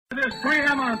is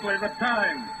preeminently the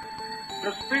time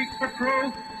to speak the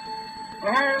truth,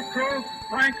 the whole truth,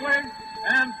 frankly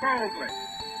and boldly.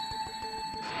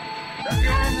 That the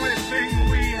only thing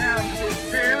we have to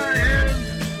fear is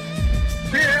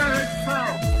fear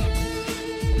itself.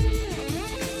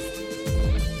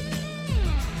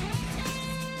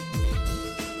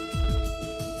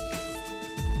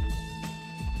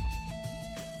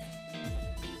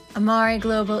 Amare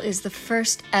Global is the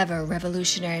first ever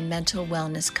revolutionary mental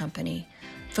wellness company,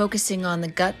 focusing on the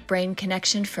gut-brain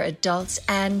connection for adults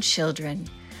and children.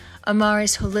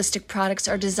 Amare's holistic products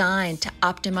are designed to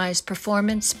optimize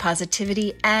performance,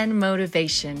 positivity, and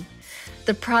motivation.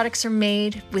 The products are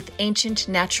made with ancient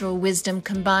natural wisdom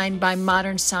combined by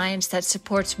modern science that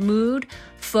supports mood,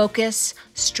 focus,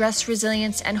 stress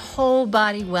resilience, and whole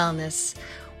body wellness.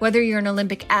 Whether you're an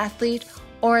Olympic athlete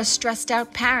or a stressed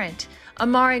out parent,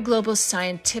 Amare Global's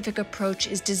scientific approach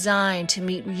is designed to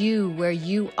meet you where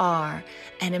you are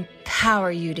and empower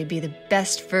you to be the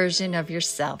best version of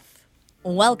yourself.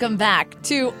 Welcome back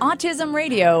to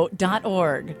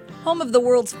AutismRadio.org, home of the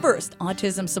world's first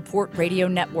autism support radio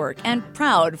network and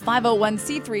proud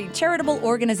 501c3 charitable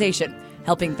organization,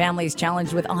 helping families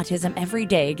challenged with autism every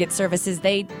day get services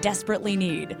they desperately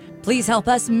need. Please help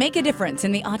us make a difference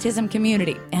in the autism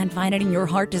community and find it in your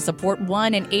heart to support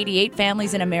 1 in 88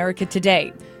 families in America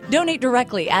today. Donate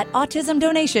directly at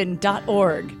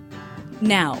autismdonation.org.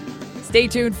 Now, stay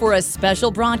tuned for a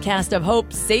special broadcast of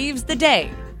Hope Saves the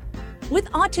Day with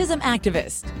autism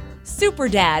activist, super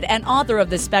dad and author of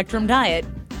the Spectrum Diet,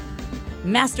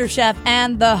 Master Chef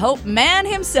and the Hope Man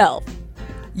himself,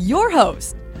 your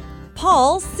host,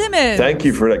 Paul Simmons. Thank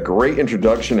you for that great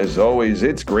introduction. As always,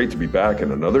 it's great to be back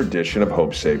in another edition of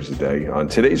Hope Saves the Day. On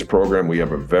today's program, we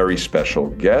have a very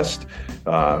special guest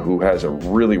who has a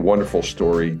really wonderful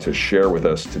story to share with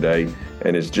us today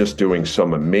and is just doing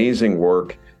some amazing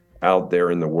work out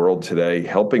there in the world today,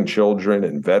 helping children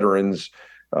and veterans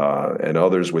and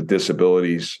others with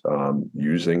disabilities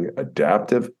using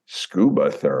adaptive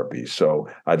scuba therapy. So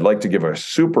I'd like to give a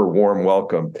super warm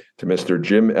welcome to Mr.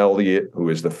 Jim Elliott, who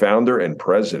is the founder and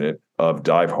president of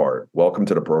Dive Heart. Welcome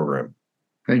to the program.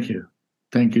 Thank you.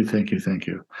 Thank you.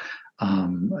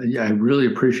 I really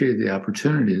appreciate the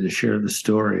opportunity to share the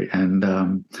story. And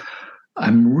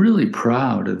I'm really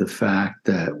proud of the fact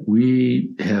that we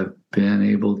have been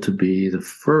able to be the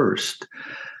first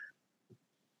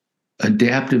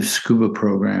adaptive scuba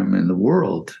program in the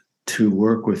world to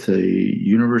work with a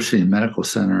university and medical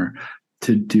center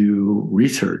to do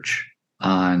research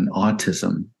on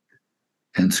autism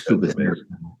and scuba therapy.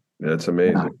 That's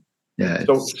amazing. Yeah.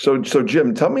 So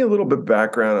Jim, tell me a little bit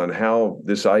background on how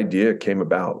this idea came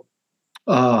about.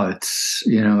 It's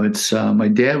my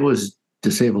dad was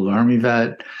disabled Army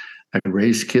vet. I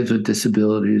raised kids with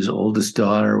disabilities. Oldest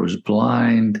daughter was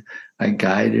blind. I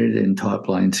guided and taught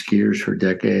blind skiers for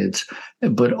decades,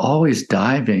 but always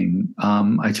diving.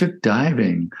 I took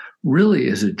diving really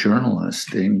as a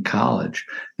journalist in college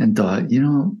and thought,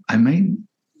 I might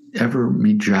ever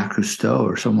meet Jacques Cousteau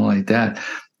or someone like that.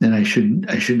 Then I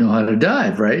should know how to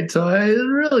dive, right? So I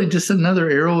really just another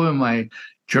arrow in my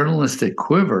journalistic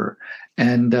quiver.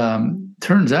 And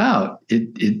turns out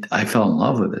I fell in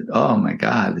love with it. Oh my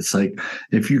God. It's like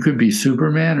if you could be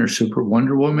Superman or Super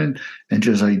Wonder Woman and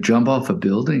just like jump off a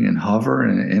building and hover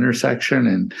in an intersection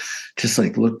and just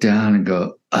like look down and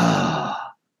go,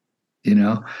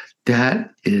 that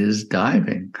is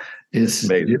diving. It's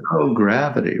zero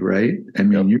gravity, right? I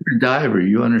mean, You're a diver,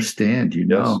 you understand,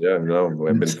 Yes, yeah, no.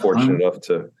 I've been fortunate enough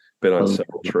to been on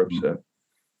several trips. Yeah.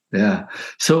 Yeah.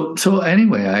 So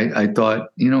anyway, I thought,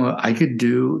 I could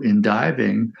do in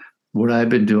diving what I've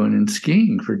been doing in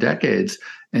skiing for decades.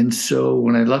 And so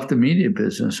when I left the media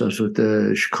business, I was with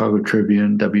the Chicago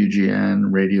Tribune,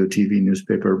 WGN, radio, TV,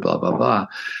 newspaper, blah, blah, blah.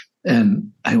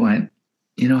 And I went,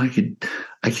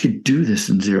 I could do this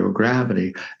in zero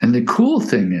gravity. And the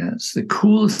coolest thing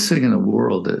in the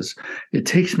world is it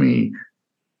takes me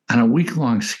on a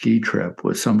week-long ski trip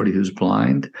with somebody who's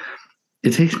blind.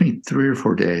 It takes me 3 or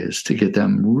 4 days to get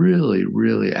them really,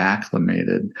 really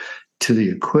acclimated to the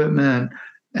equipment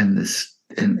and this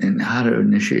and how to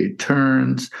initiate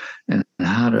turns and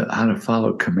how to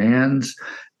follow commands.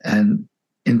 And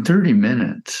in 30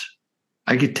 minutes,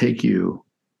 I could take you,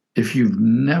 if you've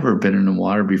never been in the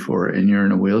water before and you're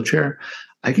in a wheelchair,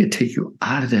 I could take you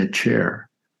out of that chair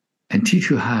and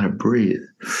teach you how to breathe.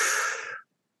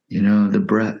 The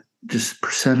breath. Just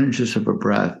percentages of a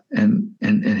breath and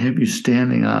have you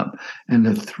standing up. And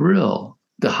the thrill,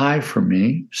 the high for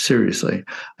me, seriously,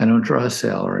 I don't draw a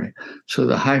salary. So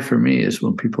the high for me is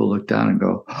when people look down and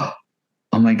go,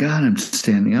 oh my God, I'm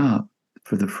standing up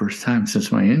for the first time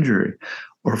since my injury.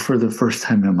 or for the first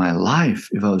time in my life,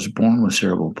 if I was born with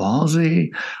cerebral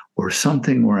palsy or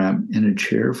something where I'm in a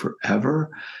chair forever,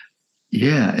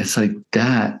 yeah, it's like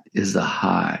that is the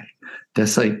high.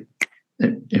 That's like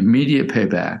immediate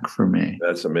payback for me.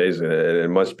 That's amazing. And it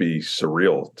must be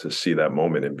surreal to see that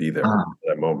moment and be there for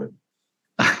that moment.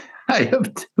 I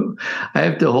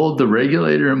have to hold the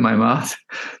regulator in my mouth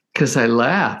because I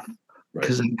laugh,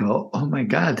 because I go, oh my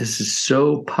God, this is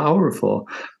so powerful.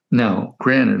 Now,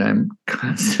 granted, I'm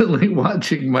constantly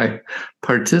watching my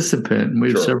participant, and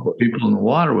we have several people in the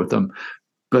water with them,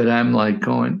 but I'm like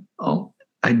going, oh,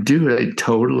 I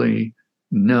totally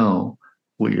know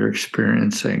what you're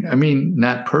experiencing. I mean,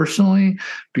 not personally,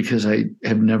 because I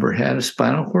have never had a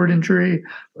spinal cord injury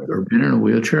or been in a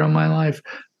wheelchair in my life,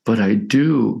 but I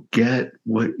do get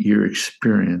what you're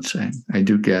experiencing. I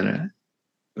do get it.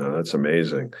 No, that's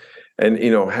amazing. And,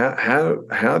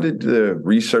 how did the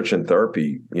research and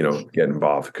therapy, get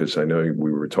involved? Because I know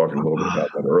we were talking a little bit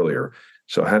about that earlier.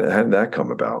 So how did that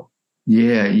come about?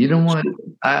 Yeah, you know what?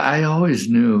 I always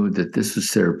knew that this was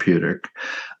therapeutic.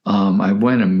 I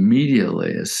went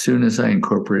immediately, as soon as I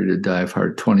incorporated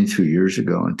DiveHeart 22 years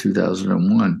ago in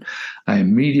 2001, I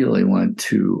immediately went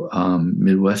to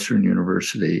Midwestern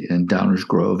University in Downers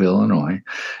Grove, Illinois,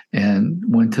 and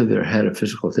went to their head of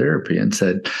physical therapy and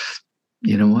said,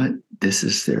 you know what? This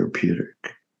is therapeutic.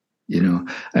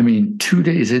 2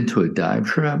 days into a dive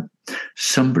trip,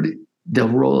 they'll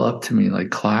roll up to me like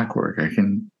clockwork. I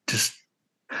can just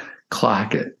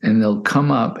clock it, and they'll come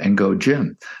up and go,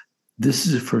 Jim, this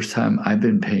is the first time I've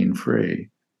been pain-free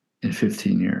in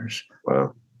 15 years.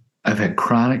 Wow. I've had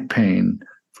chronic pain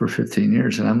for 15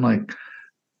 years. And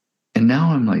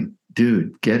now I'm like,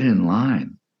 dude, get in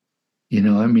line.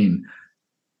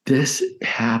 This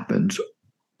happens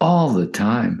all the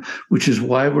time, which is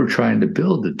why we're trying to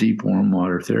build a deep warm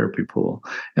water therapy pool.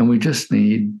 And we just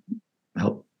need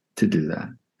help to do that.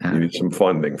 You need some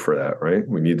funding for that, right?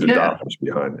 We need the dollars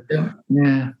behind it.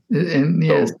 Yeah. And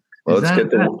yes. So,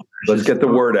 let's get the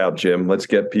word out, Jim. Let's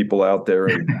get people out there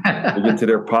and dig into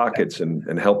their pockets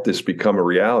and help this become a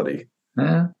reality.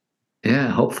 Yeah,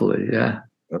 hopefully. Yeah.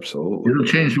 Absolutely. It'll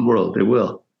change the world. It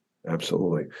will.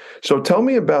 Absolutely. So tell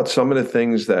me about some of the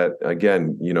things that,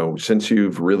 again, since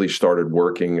you've really started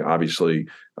working, obviously,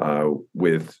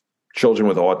 with children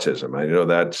with autism. I know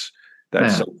that's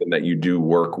something that you do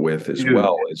work with as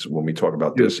well as when we talk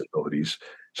about disabilities.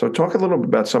 So talk a little bit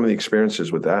about some of the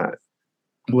experiences with that.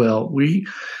 Well,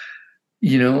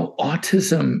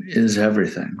 autism is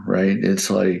everything, right? It's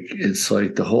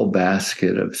like the whole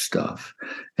basket of stuff.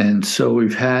 And so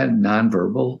we've had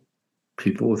nonverbal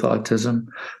people with autism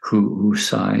who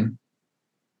sign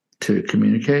to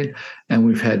communicate. And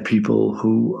we've had people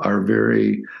who are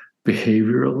very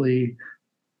behaviorally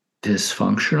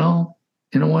dysfunctional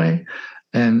in a way.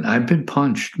 And I've been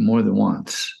punched more than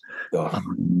once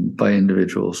by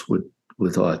individuals with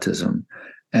autism.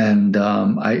 And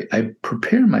I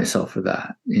prepare myself for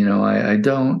that.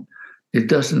 It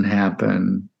doesn't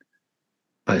happen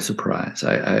by surprise.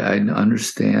 I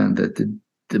understand that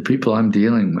the people I'm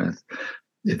dealing with,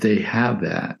 if they have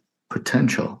that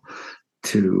potential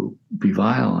to be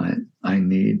violent, I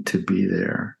need to be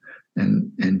there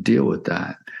and deal with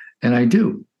that. And I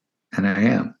do, and I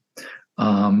am.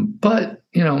 But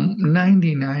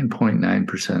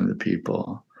 99.9% of the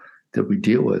people that we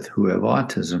deal with who have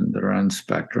autism that are on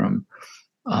spectrum,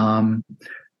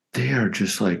 they are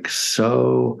just like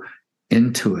so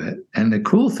into it. And the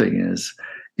cool thing is,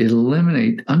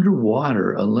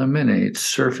 underwater eliminates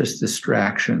surface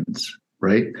distractions,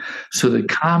 right? So the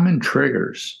common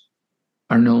triggers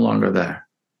are no longer there,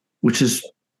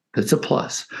 that's a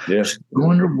plus. Yeah. So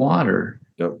go underwater,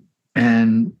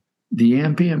 and the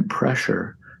ambient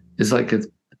pressure is like a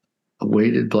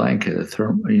weighted blanket, a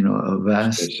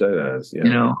vest. They say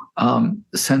that,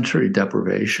 Sensory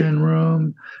deprivation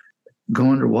room.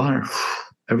 Go underwater,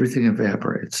 everything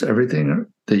evaporates. Everything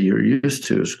that you're used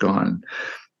to is gone.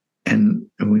 And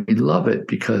we love it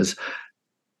because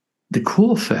the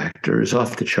cool factor is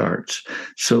off the charts.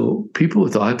 So people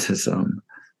with autism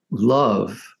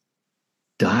love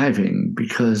diving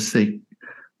because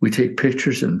we take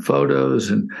pictures and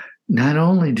photos, and not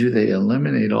only do they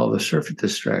eliminate all the surface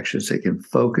distractions, they can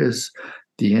focus,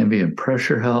 the ambient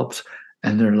pressure helps,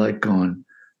 and they're like going,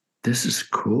 this is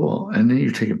cool. And then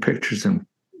you're taking pictures and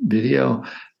video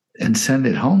and send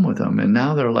it home with them. And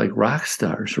now they're like rock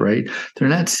stars, right? They're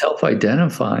not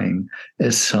self-identifying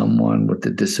as someone with a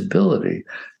disability.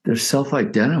 They're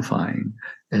self-identifying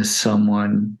as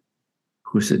someone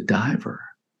who's a diver.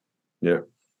 Yeah.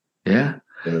 Yeah.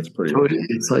 And it's pretty. So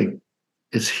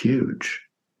it's huge.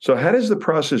 So how does the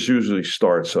process usually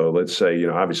start? So let's say,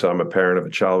 obviously I'm a parent of a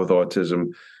child with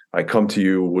autism. I come to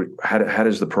you. How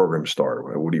does the program start?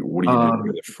 What do you do?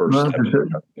 The first Well,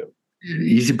 step?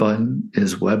 easy button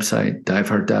is website,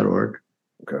 diveheart.org.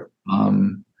 Okay.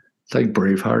 It's like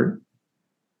Braveheart,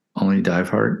 only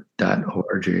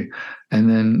diveheart.org. And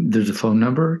then there's a phone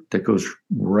number that goes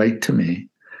right to me.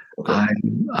 Okay.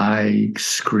 I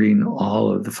screen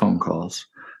all of the phone calls,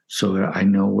 so I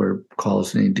know where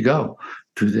calls need to go.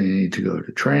 Do they need to go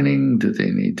to training? Do they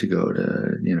need to go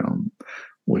to,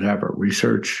 whatever,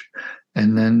 research?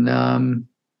 And then,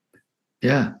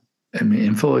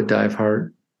 info at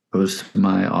Diveheart goes to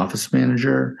my office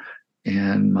manager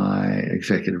and my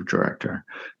executive director.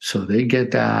 So they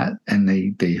get that, and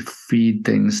they feed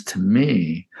things to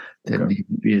me that need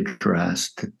to be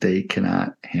addressed that they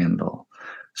cannot handle.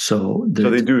 So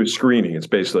they do screening. It's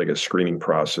basically like a screening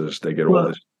process. They get all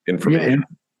this information.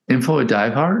 Yeah, info at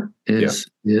Diveheart is,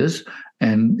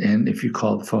 and if you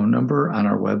call the phone number on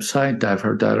our website,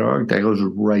 diveheart.org, that goes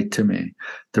right to me.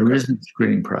 There isn't a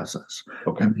screening process.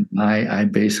 Okay. I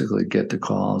basically get the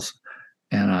calls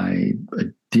and I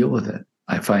deal with it.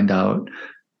 I find out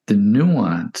the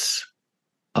nuance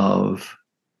of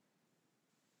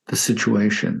the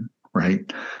situation,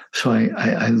 right? So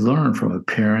I learn from a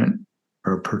parent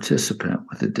or a participant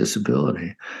with a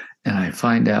disability, and I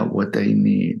find out what they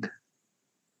need.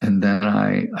 And then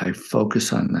I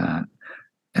focus on that,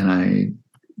 and I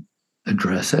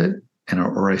address it,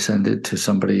 or I send it to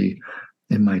somebody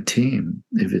in my team.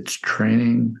 If it's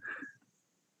training,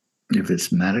 if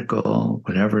it's medical,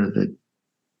 whatever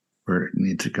where it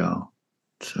needs to go.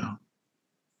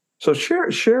 So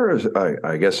share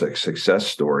I guess a success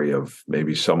story of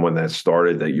maybe someone that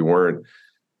started that you weren't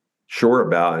sure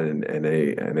about, and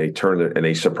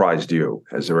they surprised you.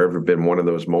 Has there ever been one of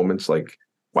those moments like,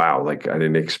 wow, like I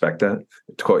didn't expect that?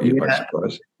 It caught you by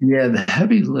surprise. Yeah, the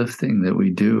heavy lifting that we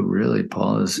do, really,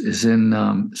 Paul, is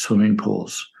in swimming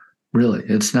pools. Really,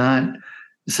 it's not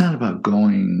about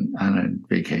going on a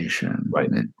vacation. Right.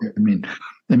 I mean,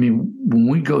 when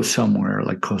we go somewhere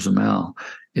like Cozumel,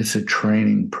 it's a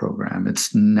training program.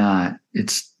 It's not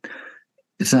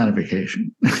a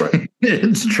vacation. Right.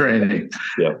 It's training.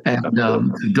 Yeah. And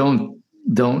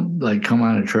don't like come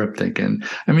on a trip thinking.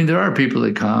 I mean, there are people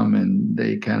that come and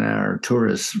they kind of are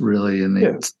tourists, really, and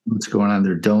what's going on.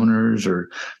 They're donors or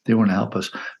they want to help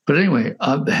us. But anyway,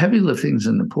 the heavy lifting's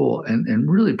in the pool, and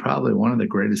really probably one of the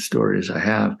greatest stories I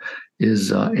have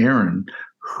is Erin,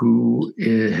 who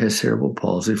has cerebral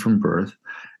palsy from birth,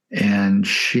 and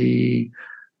she,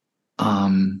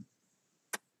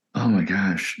 oh my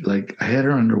gosh, like I had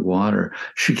her underwater.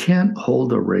 She can't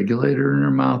hold a regulator in her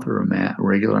mouth or a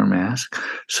regular mask.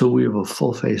 So we have a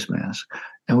full face mask.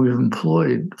 And we've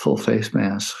employed full face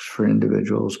masks for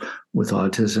individuals with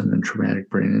autism and traumatic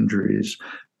brain injuries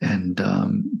and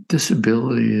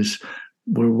disabilities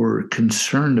where we're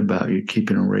concerned about you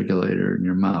keeping a regulator in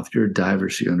your mouth. You're a diver,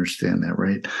 so you understand that,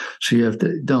 right? So you have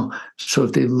to So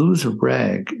if they lose a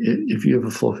reg, if you have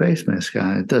a full face mask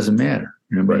on, it doesn't matter.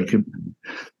 Right.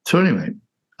 So anyway,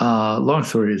 long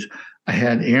story is, I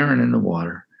had Erin in the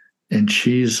water, and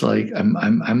she's like,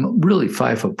 I'm really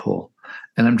 5 foot pool,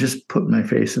 and I'm just putting my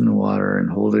face in the water and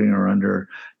holding her under,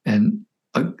 and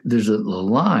there's a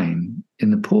line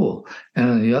in the pool, and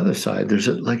on the other side there's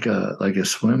like a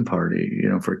swim party,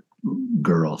 for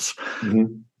girls,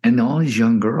 and all these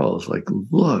young girls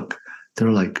look. They're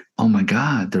like, oh my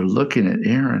God, they're looking at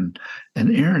Erin,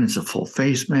 and Erin is a full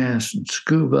face mask and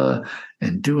scuba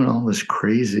and doing all this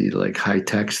crazy, high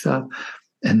tech stuff.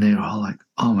 And they're all like,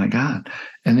 oh my God.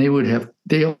 And they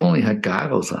only had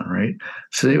goggles on, right?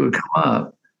 So they would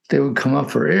come up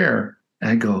for air,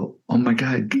 and I go, oh my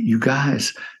God, you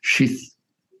guys, she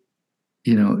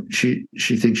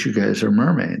thinks you guys are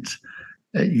mermaids.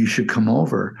 You should come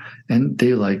over. And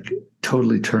they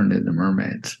totally turned into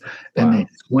mermaids. And they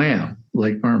swam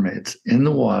like mermaids in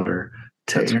the water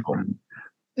to Erin. Cool.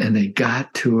 And they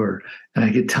got to her, and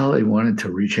I could tell they wanted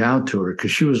to reach out to her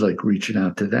because she was reaching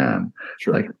out to them,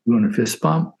 doing a fist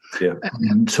bump. Yeah.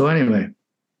 And so anyway,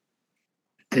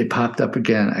 they popped up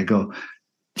again. I go,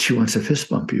 she wants to fist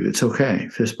bump you. It's okay.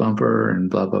 Fist bump her and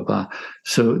blah, blah, blah.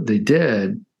 So they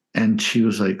did. And she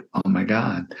was like, oh my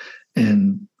God.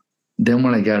 And then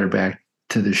when I got her back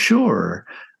to the shore,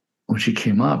 when she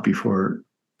came up before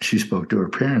she spoke to her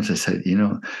parents, I said,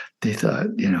 they thought,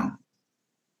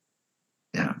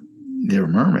 they were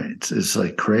mermaids. It's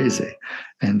crazy.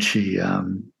 And she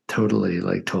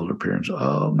totally told her parents,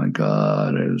 oh my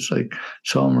God, I was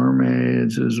saw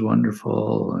mermaids. It was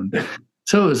wonderful. And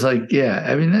so it was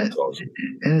that's awesome.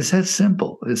 And it's that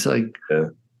simple. It's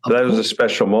that was a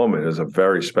special moment. It was a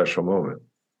very special moment.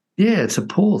 Yeah, it's a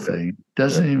pool thing. It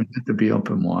doesn't even have to be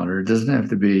open water. It doesn't have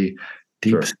to be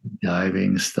deep sea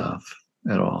diving stuff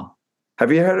at all.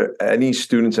 Have you had any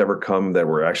students ever come that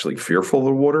were actually fearful of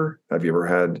the water? Have you ever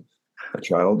had a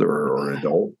child or an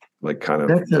adult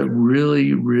That's a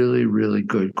really, really, really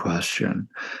good question,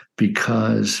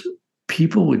 because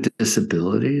people with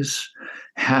disabilities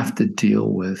have to deal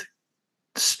with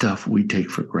stuff we take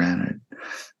for granted.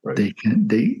 Right.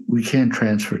 We can't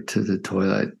transfer to the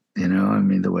toilet,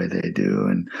 the way they do,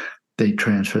 and they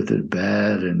transfer to the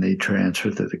bed, and they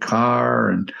transfer to the car,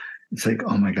 and it's like,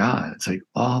 oh my God, it's like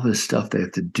all this stuff they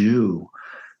have to do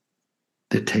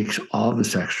that takes all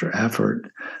this extra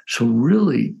effort. So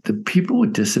really, the people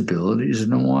with disabilities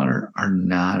in the water are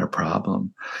not a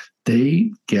problem.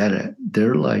 They get it.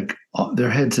 They're like, their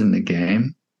head's in the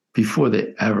game before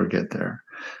they ever get there.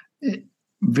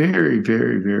 Very,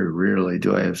 very, very rarely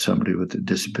do I have somebody with a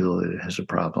disability that has a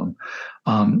problem.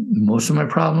 Most of my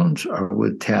problems are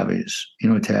with tabbies. You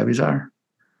know what tabbies are?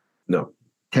 No.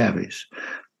 Tabbies.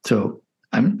 So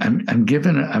I'm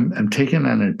taken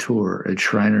on a tour at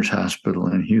Shriners Hospital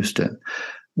in Houston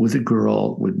with a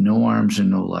girl with no arms and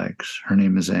no legs. Her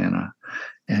name is Anna.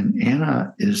 And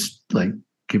Anna is like,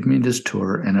 give me this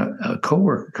tour. And a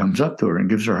coworker comes up to her and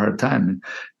gives her a hard time. And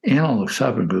Anna looks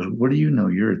up and goes, what do you know?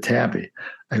 You're a tabby.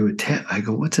 I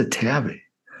go, what's a tabby?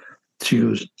 She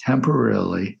goes,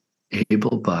 temporarily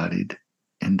able-bodied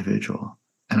individual.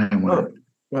 And I went,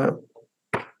 wow.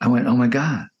 I went, oh my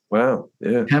God. Wow.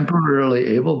 Yeah. Temporarily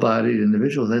able-bodied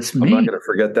individual. That's me. I'm not going to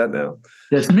forget that now.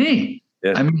 That's me.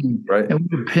 Yeah. I mean, right. And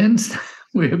we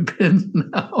have pins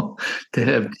now that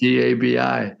have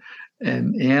TABI.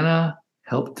 And Anna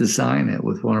helped design it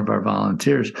with one of our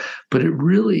volunteers. But it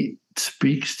really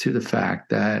speaks to the fact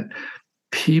that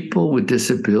people with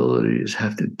disabilities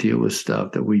have to deal with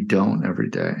stuff that we don't every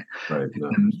day. Right. No,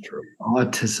 and true.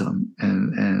 Autism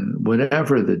and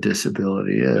whatever the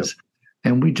disability is. Yeah.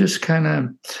 And we just kind of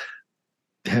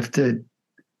have to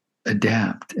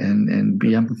adapt and be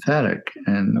empathetic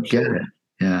and Absolutely. Get it.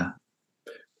 Yeah.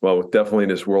 Well, definitely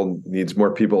this world needs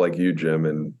more people like you, Jim,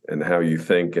 and how you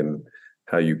think and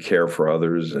how you care for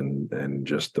others and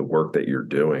just the work that you're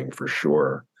doing, for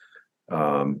sure.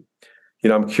 I'm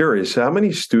curious, how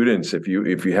many students, if you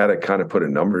had to kind of put a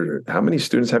number, how many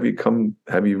students have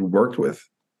you worked with?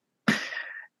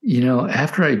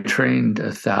 After I trained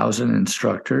 1,000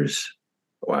 instructors,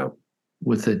 wow,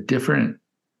 with a different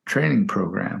training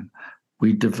program,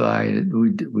 we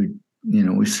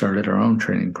started our own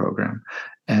training program.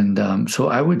 And so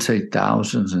I would say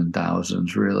thousands and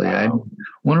thousands, really. Wow.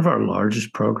 One of our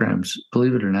largest programs,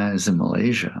 believe it or not, is in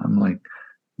Malaysia. I'm like,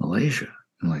 Malaysia?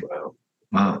 I'm like,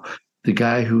 wow. The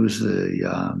guy who's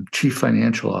the chief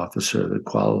financial officer of the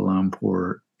Kuala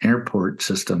Lumpur airport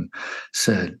system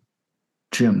said,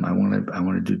 Jim, I want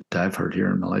to do dive hard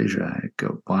here in Malaysia. I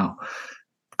go, wow,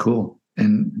 cool.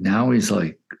 And now he's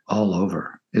like all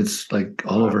over. It's like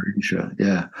all over Asia.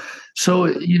 Yeah. So,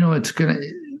 it's going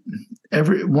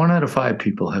to, 1 out of 5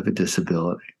 people have a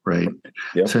disability, right?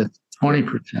 Yep. So it's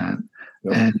 20%.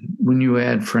 Yep. And when you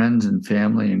add friends and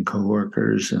family and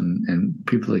coworkers and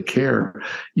people that care,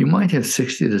 you might have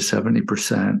 60 to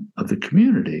 70% of the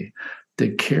community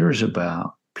that cares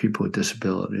about people with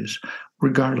disabilities,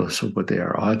 regardless of what they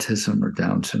are, autism or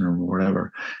Down syndrome or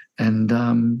whatever. And,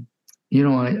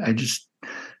 I just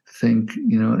think,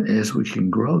 as we can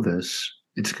grow this,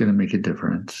 it's going to make a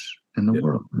difference in the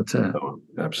world. That's it. Oh,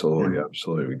 absolutely. Yeah.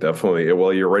 Absolutely. Definitely.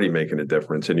 Well, you're already making a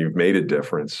difference, and you've made a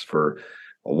difference for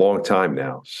a long time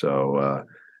now. So,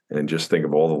 and just think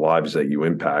of all the lives that you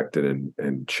impacted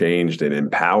and changed and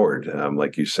empowered.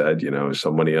 Like you said,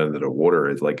 somebody under the water,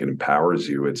 it empowers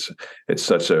you. It's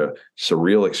such a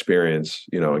surreal experience,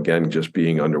 again, just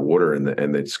being underwater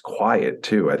and it's quiet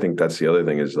too. I think that's the other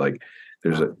thing is like,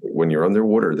 when you're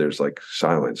underwater, there's like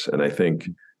silence. And I think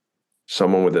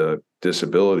someone with a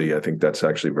disability, I think that's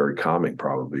actually very calming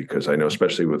probably, because I know,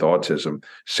 especially with autism,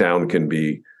 sound can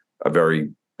be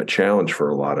a challenge for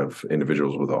a lot of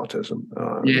individuals with autism.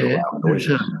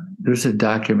 There's a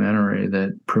documentary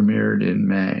that premiered in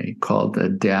May called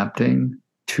Adapting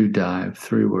to Dive,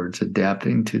 3 words,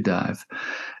 Adapting to Dive.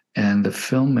 And the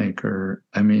filmmaker,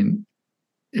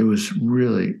 it was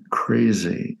really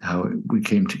crazy how we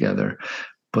came together.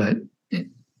 But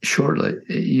shortly,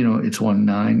 it's won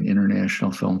 9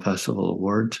 International Film Festival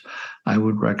awards. I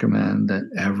would recommend that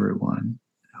everyone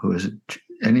who is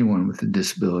anyone with a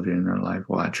disability in their life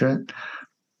watch it.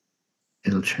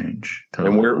 It'll change.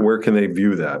 And where can they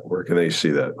view that? Where can they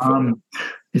see that?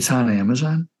 It's on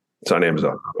Amazon. It's on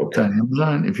Amazon. Okay. It's on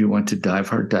Amazon. If you went to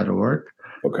diveheart.org,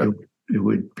 okay, it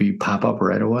would be pop up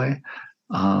right away.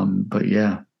 But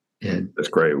yeah, That's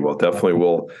great. Well, definitely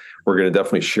we're going to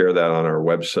definitely share that on our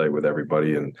website with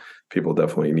everybody, and people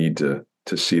definitely need to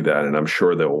see that, and I'm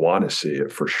sure they'll want to see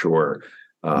it for sure.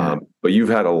 But you've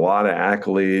had a lot of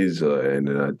accolades,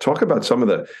 and talk about some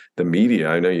of the media.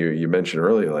 I know you mentioned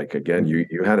earlier, like, again,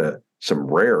 you had some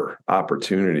rare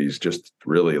opportunities just to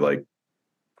really like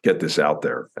get this out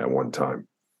there at one time.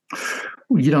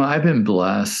 I've been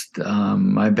blessed.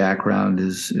 My background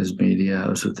is media. I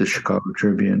was with the Chicago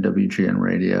Tribune, WGN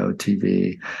Radio,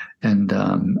 TV, and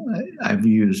I've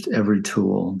used every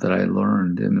tool that I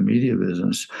learned in the media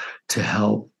business to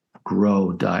help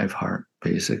grow Dive Heart,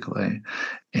 basically.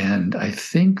 And I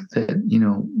think that,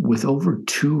 with over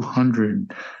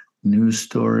 200 news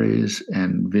stories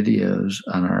and videos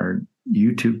on our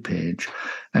YouTube page,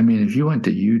 I mean, if you went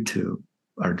to YouTube,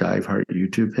 our Dive Heart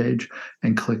YouTube page,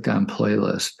 and clicked on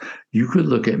playlist, you could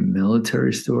look at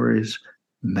military stories,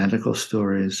 medical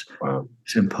stories, wow,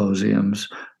 symposiums,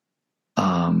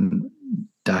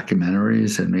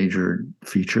 documentaries, and major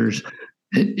features.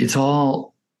 It's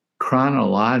all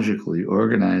chronologically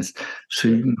organized, so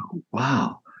you can go,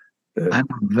 wow, I'm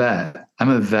a vet. I'm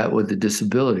a vet with a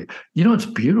disability. What's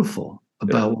beautiful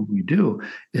about what we do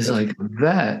is like a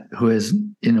vet who is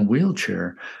in a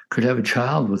wheelchair could have a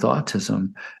child with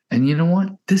autism. And you know what?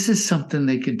 This is something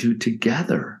they could do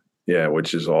together. Yeah,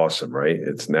 which is awesome, right?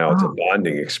 It's a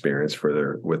bonding experience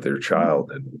with their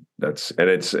child. And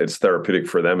it's therapeutic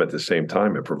for them at the same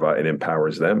time. It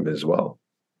empowers them as well.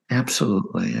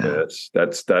 Absolutely. Yeah.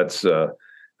 That's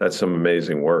some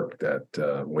amazing work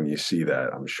that when you see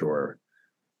that, I'm sure.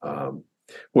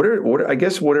 What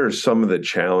are some of the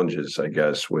challenges, I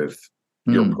guess, with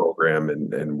your program,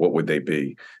 and what would they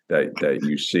be that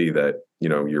you see that,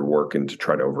 you're working to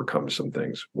try to overcome some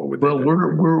things? What would they be?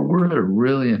 We're at a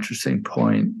really interesting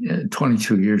point,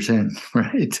 22 years in,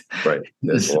 right? Right.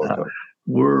 That's a long time.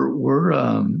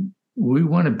 We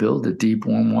want to build a deep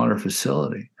warm water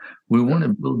facility. We want to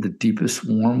build the deepest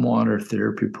warm water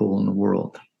therapy pool in the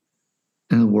world.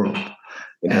 And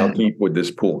how deep would this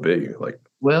pool be?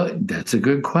 Well, that's a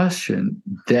good question.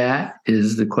 That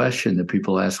is the question that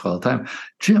people ask all the time.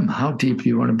 Jim, how deep do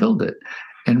you want to build it?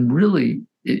 And really,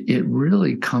 it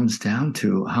really comes down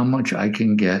to how much I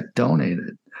can get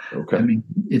donated. Okay. I mean,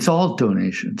 it's all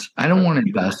donations. I don't want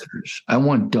investors. I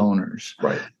want donors.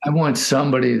 Right. I want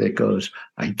somebody that goes,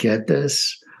 I get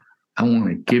this. I want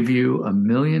to give you $1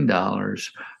 million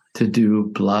to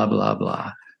do blah, blah,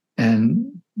 blah.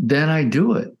 And then I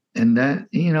do it. And that,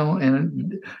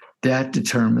 and that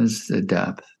determines the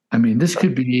depth. I mean, this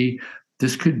could be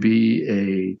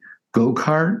a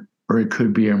go-kart, or it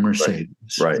could be a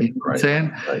Mercedes. Right. You know what I'm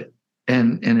saying? Right.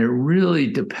 And it really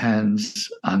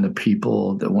depends on the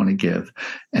people that want to give.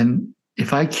 And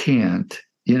if I can't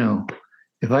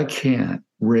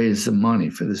raise the money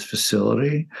for this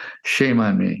facility, shame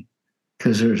on me,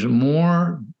 because there's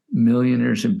more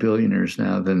millionaires and billionaires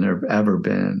now than there have ever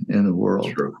been in the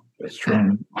world. That's true.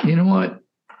 And you know what?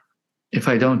 If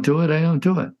I don't do it, I don't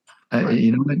do it. Right.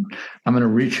 You know what? I'm going to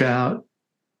reach out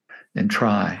and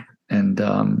try and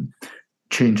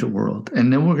change the world.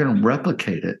 And then we're going to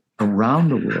replicate it around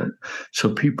the world,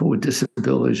 so people with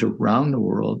disabilities around the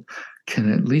world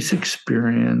can at least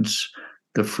experience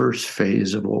the first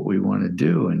phase of what we want to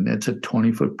do. And that's a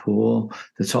 20-foot pool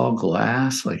that's all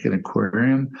glass, like an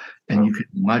aquarium. And you can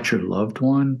watch your loved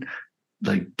one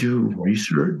do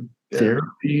research,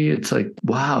 therapy. It's like,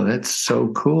 wow, that's so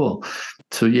cool.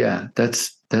 So yeah,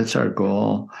 that's our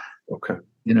goal. Okay.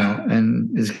 And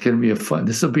it's going to be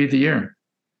this will be the year.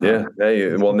 Yeah.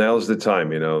 Hey, well, now's the time,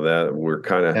 that we're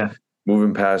kind of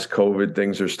moving past COVID.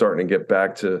 Things are starting to get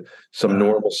back to some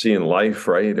normalcy in life,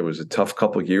 right? It was a tough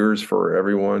couple of years for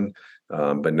everyone.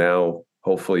 But now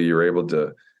hopefully you're able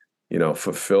to,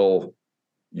 fulfill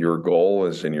your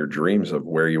goals and your dreams of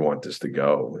where you want this to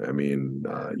go. I mean,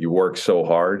 you worked so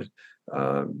hard,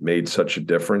 made such a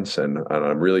difference. And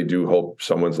I really do hope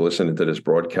someone's listening to this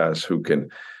broadcast who can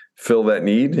fill that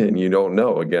need. And you don't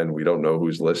know, again, we don't know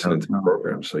who's listening to the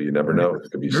program. So you never know. It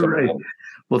could be someone else.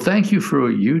 Well, thank you for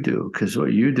what you do, because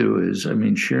what you do is,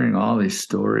 sharing all these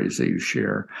stories that you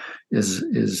share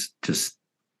is just,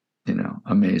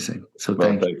 amazing. So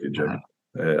thank you, Jim.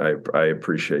 I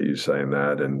appreciate you saying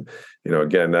that. And,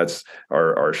 again, that's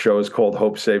our show is called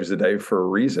Hope Saves the Day for a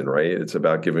reason, right? It's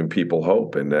about giving people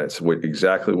hope. And that's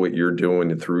exactly what you're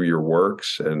doing through your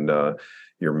works and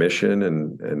your mission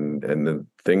and the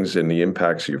things and the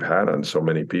impacts you've had on so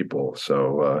many people.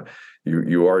 So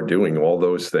you are doing all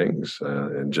those things.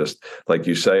 And just like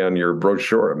you say on your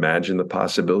brochure, imagine the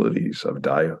possibilities of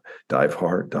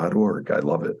diveheart.org. I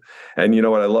love it. And you know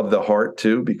what? I love the heart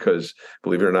too, because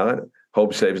believe it or not,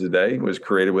 Hope Saves the Day was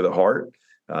created with a heart.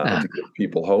 to give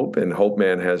people hope. And Hope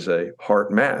Man has a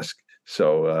heart mask.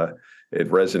 So it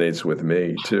resonates with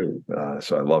me too.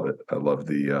 So I love it. I love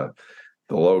the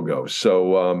logo.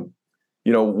 So,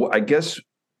 I guess,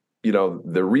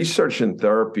 the research and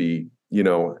therapy,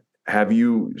 have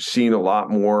you seen a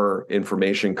lot more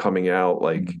information coming out,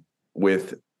 like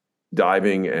with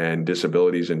diving and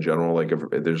disabilities in general? Like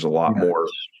if there's a lot more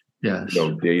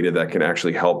data that can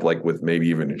actually help, like with maybe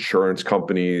even insurance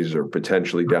companies or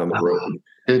potentially down the road.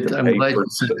 I'm glad you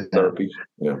said that.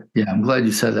 Yeah, I'm glad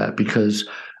you said that because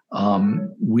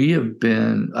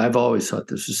I've always thought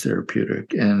this was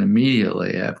therapeutic. And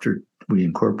immediately after we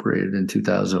incorporated in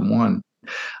 2001,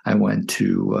 I went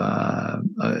to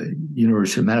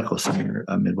University Medical Center,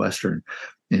 Midwestern,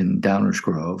 in Downers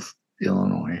Grove,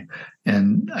 Illinois.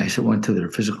 And I went to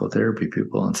their physical therapy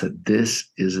people and said, this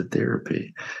is a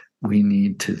therapy. We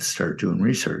need to start doing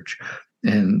research.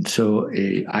 And so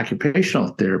a occupational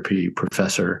therapy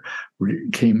professor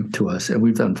came to us, and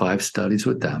we've done 5 studies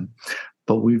with them.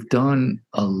 But we've done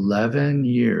 11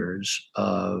 years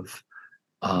of,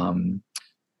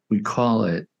 we call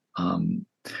it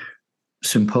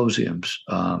symposiums,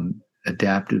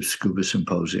 adaptive scuba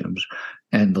symposiums.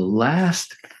 And the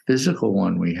last physical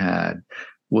one we had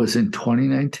was in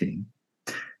 2019.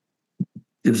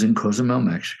 It was in Cozumel,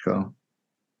 Mexico.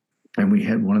 And we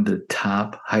had one of the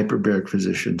top hyperbaric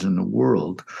physicians in the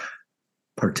world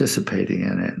participating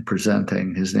in it and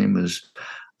presenting. His name was,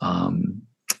 God,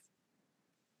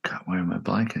 why am I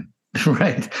blanking?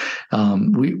 Right.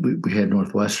 We had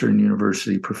Northwestern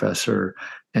University professor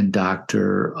and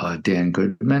Dr. Dan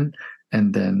Goodman.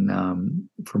 And then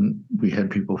we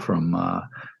had people from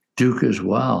Duke as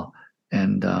well.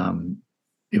 And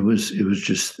it was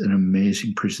just an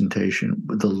amazing presentation.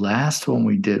 But the last one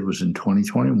we did was in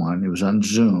 2021. It was on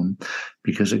Zoom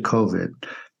because of COVID.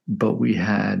 But we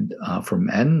had from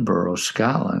Edinburgh,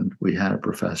 Scotland, we had a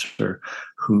professor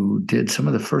who did some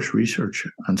of the first research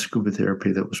on scuba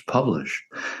therapy that was published.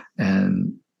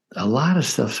 And a lot of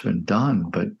stuff's been done,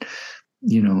 but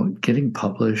getting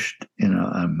published in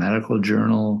a medical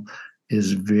journal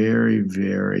is very,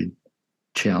 very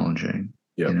challenging.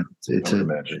 Yeah, I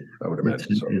would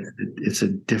imagine. It's a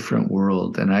different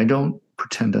world, and I don't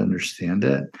pretend to understand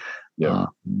it. Yeah.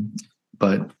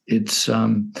 But it's,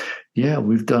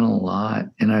 we've done a lot.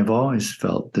 And I've always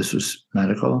felt this was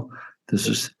medical. This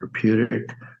is therapeutic.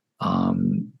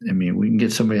 We can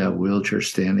get somebody out of a wheelchair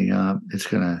standing up. It's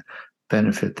going to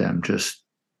benefit them just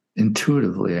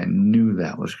intuitively. I knew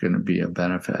that was going to be a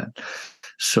benefit.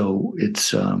 So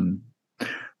it's,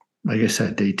 like I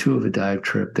said, day 2 of a dive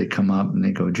trip, they come up and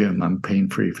they go, Jim, I'm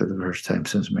pain-free for the first time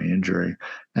since my injury.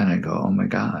 And I go, oh my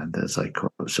God, that's like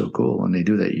so cool. And they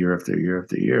do that year after year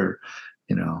after year,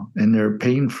 and they're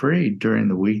pain-free during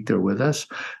the week they're with us.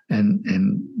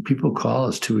 And people call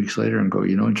us 2 weeks later and go,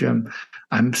 Jim,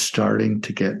 I'm starting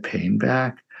to get pain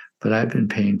back, but I've been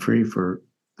pain-free for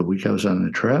the week I was on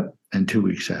the trip and 2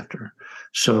 weeks after.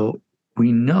 So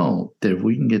we know that if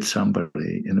we can get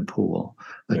somebody in a pool,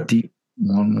 a deep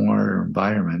warm water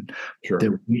environment,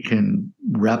 that we can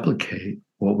replicate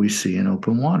what we see in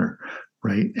open water,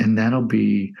 right? And that'll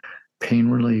be pain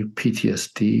relief,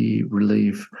 PTSD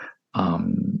relief,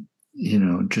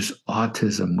 just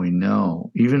autism. We know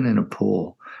even in a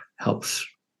pool helps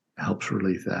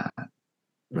relieve that.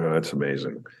 Oh, that's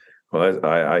amazing. Well,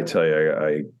 I tell you,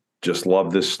 I just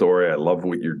love this story. I love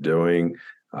what you're doing.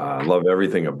 I love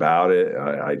everything about it.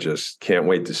 I just can't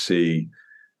wait to see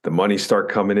the money start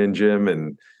coming in, Jim,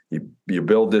 and you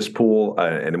build this pool.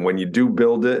 And when you do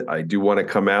build it, I do want to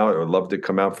come out. I would love to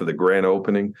come out for the grand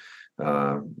opening.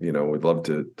 We'd love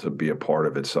to be a part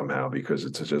of it somehow because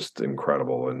it's just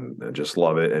incredible and I just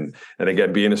love it. And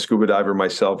again, being a scuba diver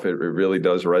myself, it really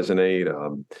does resonate.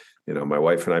 My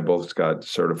wife and I both got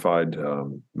certified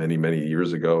many, many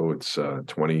years ago. It's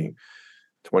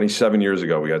 27 years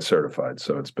ago we got certified.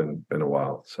 So it's been a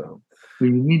while. So you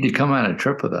need to come on a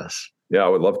trip with us. Yeah, I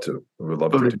would love to. Go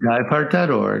to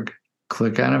diveheart.org,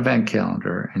 click on event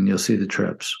calendar, and you'll see the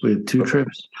trips. We have 2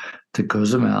 trips to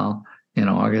Cozumel in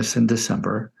August and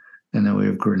December, and then we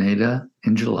have Grenada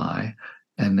in July,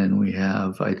 and then we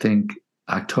have, I think,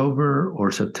 October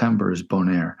or September is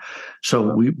Bonaire.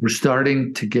 So we're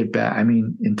starting to get back.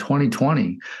 In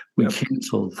 2020, we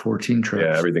canceled 14 trips.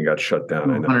 Yeah, everything got shut down.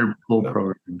 100 pool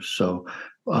programs. So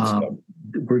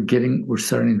we're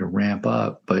starting to ramp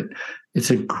up, but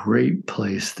it's a great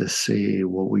place to see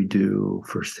what we do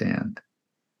firsthand.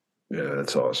 Yeah,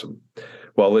 that's awesome.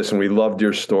 Well, listen, we loved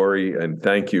your story, and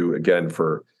thank you again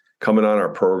for coming on our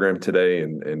program today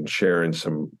and sharing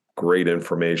some great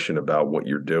information about what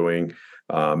you're doing.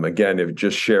 Again, if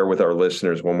just share with our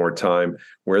listeners one more time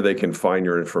where they can find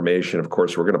your information. Of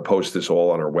course, we're going to post this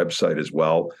all on our website as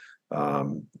well,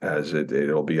 as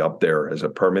it'll be up there as a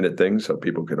permanent thing. So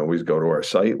people can always go to our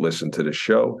site, listen to the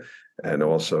show, and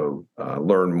also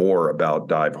learn more about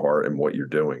Dive Heart and what you're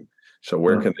doing. So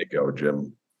where can they go,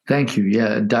 Jim? Thank you.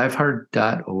 Yeah,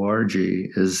 diveheart.org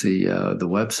is the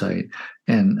website.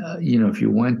 And, if you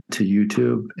went to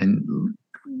YouTube and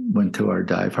went to our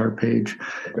Dive Heart page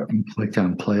and clicked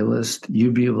on playlist,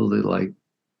 you'd be able to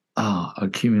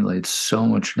accumulate so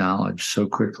much knowledge so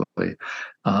quickly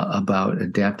about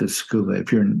adaptive scuba.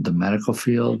 If you're in the medical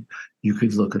field, you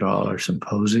could look at all our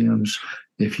symposiums.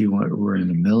 If you were in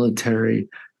the military,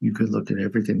 you could look at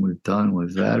everything we've done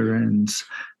with veterans.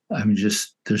 I mean,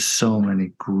 there's so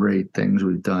many great things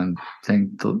we've done.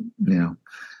 Thank the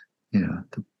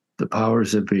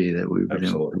powers that be that we've been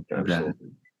able to do that.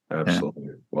 Absolutely.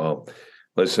 Yeah. Well,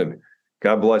 listen,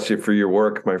 God bless you for your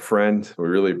work, my friend. We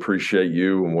really appreciate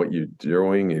you and what you're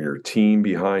doing and your team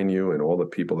behind you and all the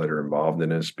people that are involved in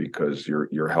this, because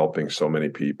you're helping so many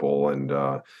people. And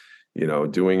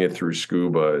doing it through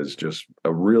scuba is just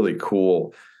a really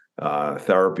cool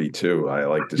therapy too, I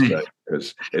like to say,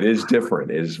 because it is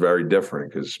different. It is very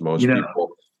different, because most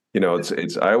people,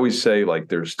 it's I always say, like,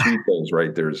 there's two things,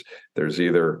 right? There's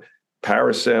either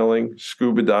parasailing,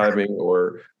 scuba diving,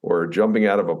 or jumping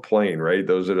out of a plane, right?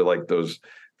 Those are like those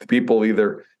people,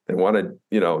 either they want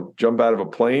to, jump out of a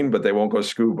plane, but they won't go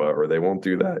scuba, or they won't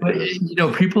do that. But,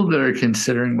 people that are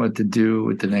considering what to do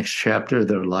with the next chapter of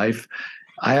their life,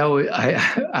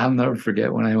 I'll never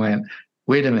forget when I went,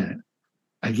 wait a minute,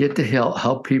 I get to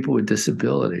help people with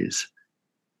disabilities,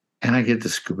 and I get to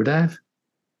scuba dive.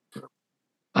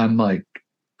 I'm like,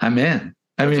 I'm in.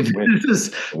 I mean,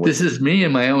 this is me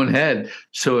in my own head.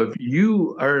 So if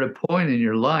you are at a point in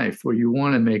your life where you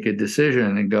want to make a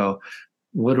decision and go,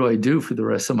 what do I do for the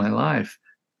rest of my life?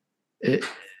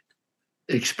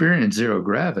 Experience zero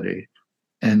gravity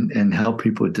and help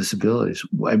people with disabilities.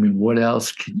 I mean, what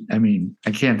else? I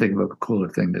can't think of a cooler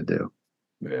thing to do.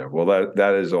 Yeah, well,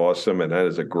 that is awesome. And that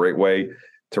is a great way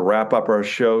to wrap up our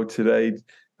show today.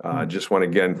 Just want to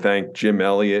again thank Jim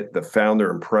Elliott, the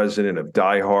founder and president of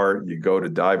Dive Heart. You go to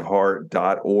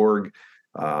diveheart.org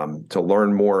to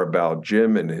learn more about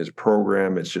Jim and his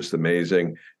program. It's just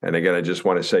amazing. And again, I just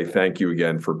want to say thank you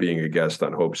again for being a guest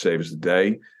on Hope Saves the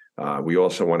Day. We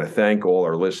also want to thank all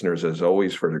our listeners, as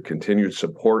always, for their continued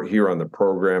support here on the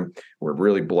program. We're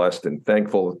really blessed and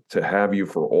thankful to have you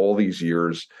for all these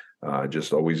years.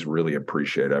 Just always really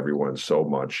appreciate everyone so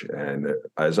much. And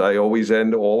as I always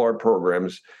end all our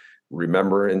programs,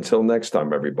 remember, until next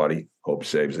time, everybody, Hope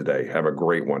Saves the Day. Have a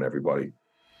great one, everybody.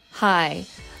 Hi,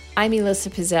 I'm Elissa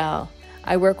Pizzell.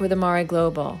 I work with Amare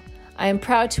Global. I am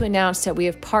proud to announce that we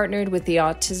have partnered with the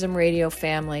Autism Radio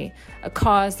family, a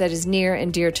cause that is near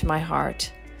and dear to my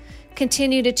heart.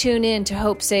 Continue to tune in to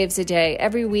Hope Saves the Day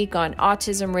every week on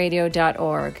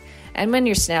autismradio.org. And when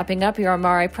you're snapping up your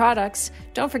Amare products,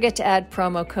 don't forget to add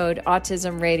promo code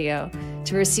AutismRadio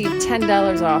to receive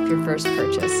 $10 off your first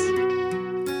purchase.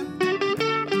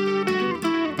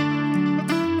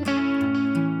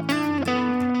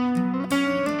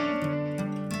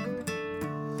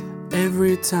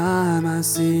 Every time I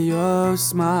see your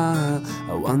smile,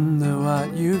 I wonder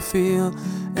what you feel.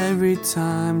 Every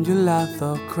time you laugh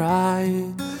or cry,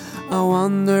 I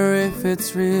wonder if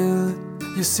it's real.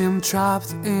 You seem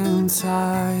trapped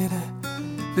inside.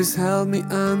 Please help me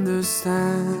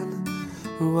understand.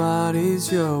 What is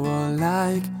your world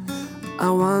like? I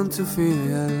want to feel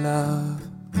your love.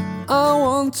 I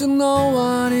want to know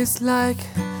what it's like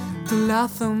to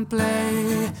laugh and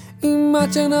play.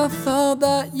 Imagine a thought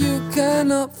that you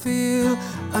cannot feel,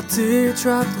 a tear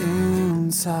trapped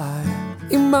inside.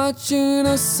 Imagine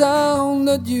a sound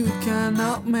that you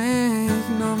cannot make,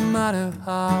 no matter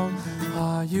how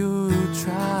hard you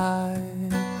try.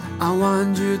 I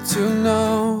want you to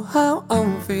know how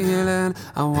I'm feeling.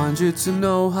 I want you to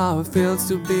know how it feels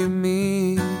to be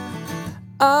me.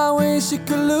 I wish you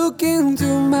could look into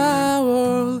my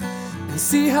world and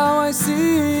see how I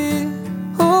see.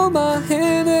 Hold my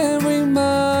hand and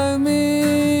remind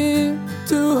me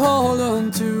to hold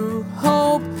on to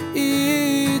hope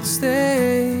each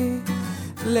day.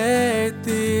 Let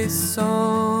this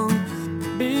song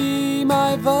be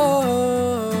my voice.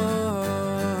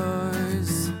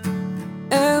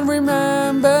 And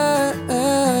remember,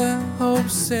 hope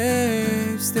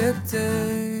saves the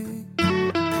day.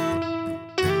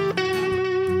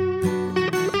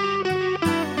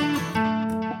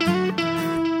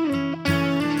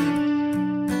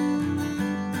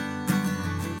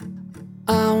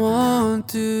 I want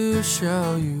to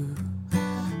show you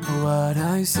what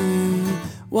I see,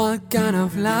 what kind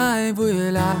of life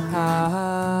will I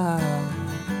have?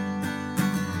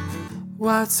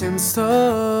 What's in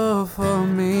store for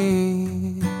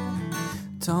me?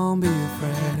 Don't be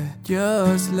afraid,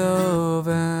 just love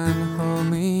and hold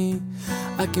me.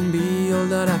 I can be all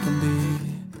that I can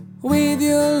be. With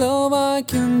your love I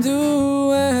can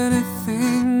do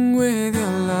anything. With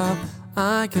your love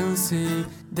I can see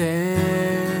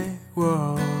the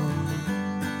world.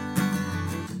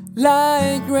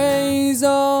 Like rays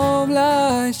of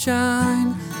light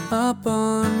shine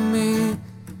upon me,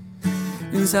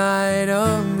 inside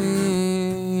of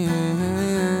me.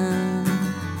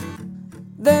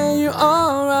 Then you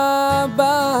are right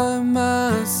by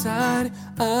my side.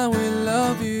 I will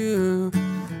love you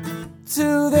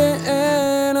till the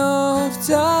end of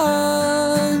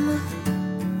time.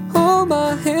 Hold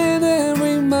my hand and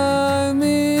remind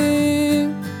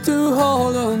me to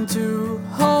hold on to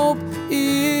hope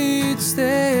each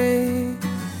day.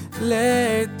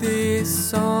 Let this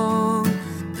song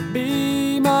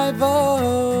be my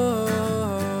voice.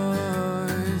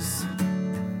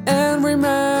 And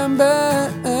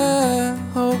remember,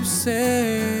 hope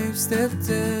saves the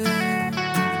day.